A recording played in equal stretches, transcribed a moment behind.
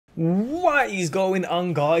What is going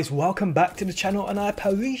on, guys? Welcome back to the channel and I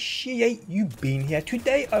appreciate you being here.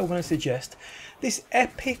 Today I want to suggest this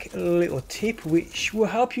epic little tip which will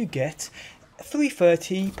help you get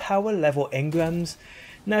 330 power level engrams.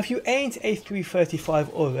 Now if you ain't a 335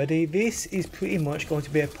 already, this is pretty much going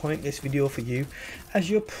to be a pointless video for you,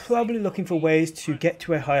 as you're probably looking for ways to get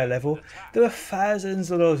to a higher level. There are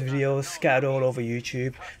thousands of those videos scattered all over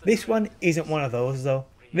YouTube. This one isn't one of those though.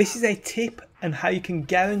 This is a tip and how you can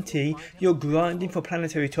guarantee your grinding for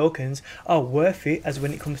planetary tokens are worth it, as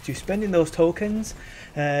when it comes to spending those tokens,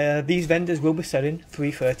 these vendors will be selling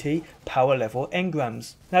 330 power level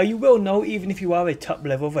engrams. Now you will know, even if you are a top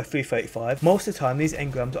level of a 335, most of the time these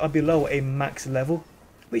engrams are below a max level,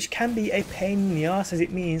 which can be a pain in the arse, as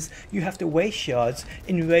it means you have to waste shards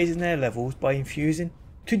in raising their levels by infusing.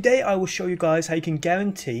 Today I will show you guys how you can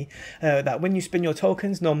guarantee that when you spend your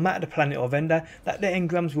tokens, no matter the planet or vendor, that the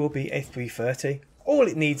engrams will be a 330. All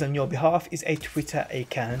it needs on your behalf is a Twitter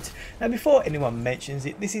account. Now before anyone mentions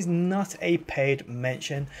it, this is not a paid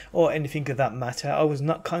mention or anything of that matter. I was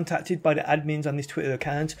not contacted by the admins on this Twitter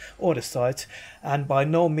account or the site, and by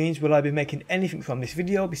no means will I be making anything from this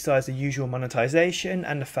video besides the usual monetization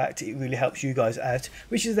and the fact it really helps you guys out,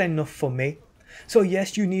 which is enough for me. So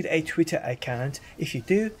yes, you need a Twitter account. If you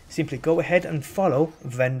do, simply go ahead and follow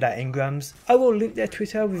Vendor Engrams. I will link their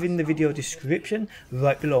Twitter within the video description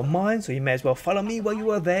right below mine, so you may as well follow me while you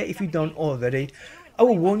are there if you don't already. I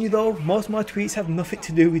will warn you though, most of my tweets have nothing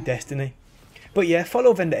to do with Destiny. But yeah,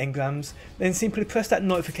 follow Vendor Engrams, then simply press that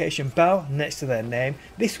notification bell next to their name.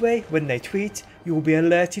 This way, when they tweet, you will be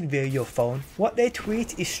alerted via your phone. What they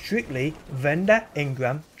tweet is strictly Vendor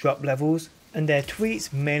Engram drop levels, and their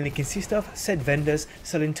tweets mainly consist of said vendors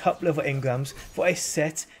selling top level engrams for a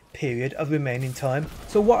set period of remaining time.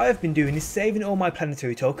 So what I've been doing is saving all my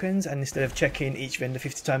planetary tokens, and instead of checking each vendor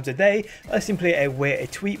 50 times a day, I simply await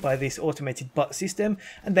a tweet by this automated bot system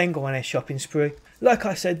and then go on a shopping spree. Like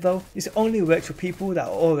I said though, this only works for people that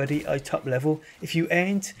are already at top level. If you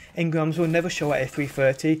ain't, engrams will never show at a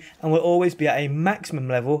 330 and will always be at a maximum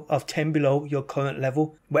level of 10 below your current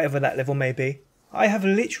level, whatever that level may be. I have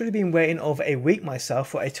literally been waiting over a week myself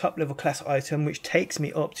for a top level class item which takes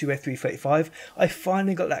me up to a 335. I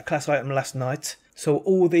finally got that class item last night, so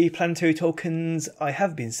all the planetary tokens I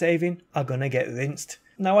have been saving are gonna get rinsed.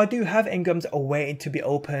 Now I do have engrams awaiting to be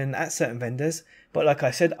open at certain vendors, but like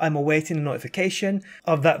I said, I'm awaiting a notification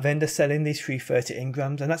of that vendor selling these 330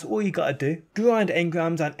 engrams, and that's all you gotta do. Grind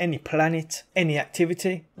engrams on any planet, any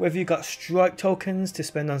activity, whether you got strike tokens to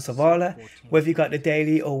spend on Zavala, whether you got the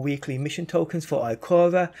daily or weekly mission tokens for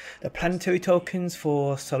Ikora, the planetary tokens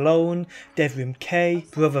for Salone, Devrim K,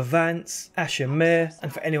 Brother Vance, Asher,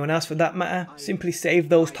 and for anyone else for that matter. Simply save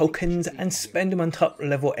those tokens and spend them on top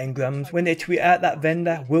level engrams. When they tweet out, that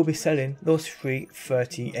vendor will be selling those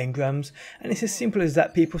 330 engrams, and it's as simple as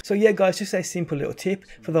that, people. So yeah guys, just a simple little tip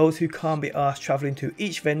for those who can't be asked traveling to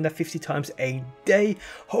each vendor 50 times a day,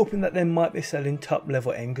 hoping that they might be selling top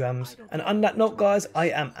level engrams. And on that note guys, I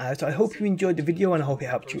am out. I hope you enjoyed the video and I hope it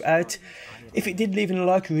helped you out. If it did, leaving a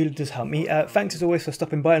like really does help me out. Thanks as always for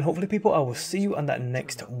stopping by, and hopefully people, I will see you on that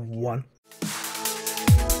next one.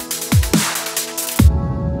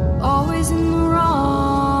 Always in the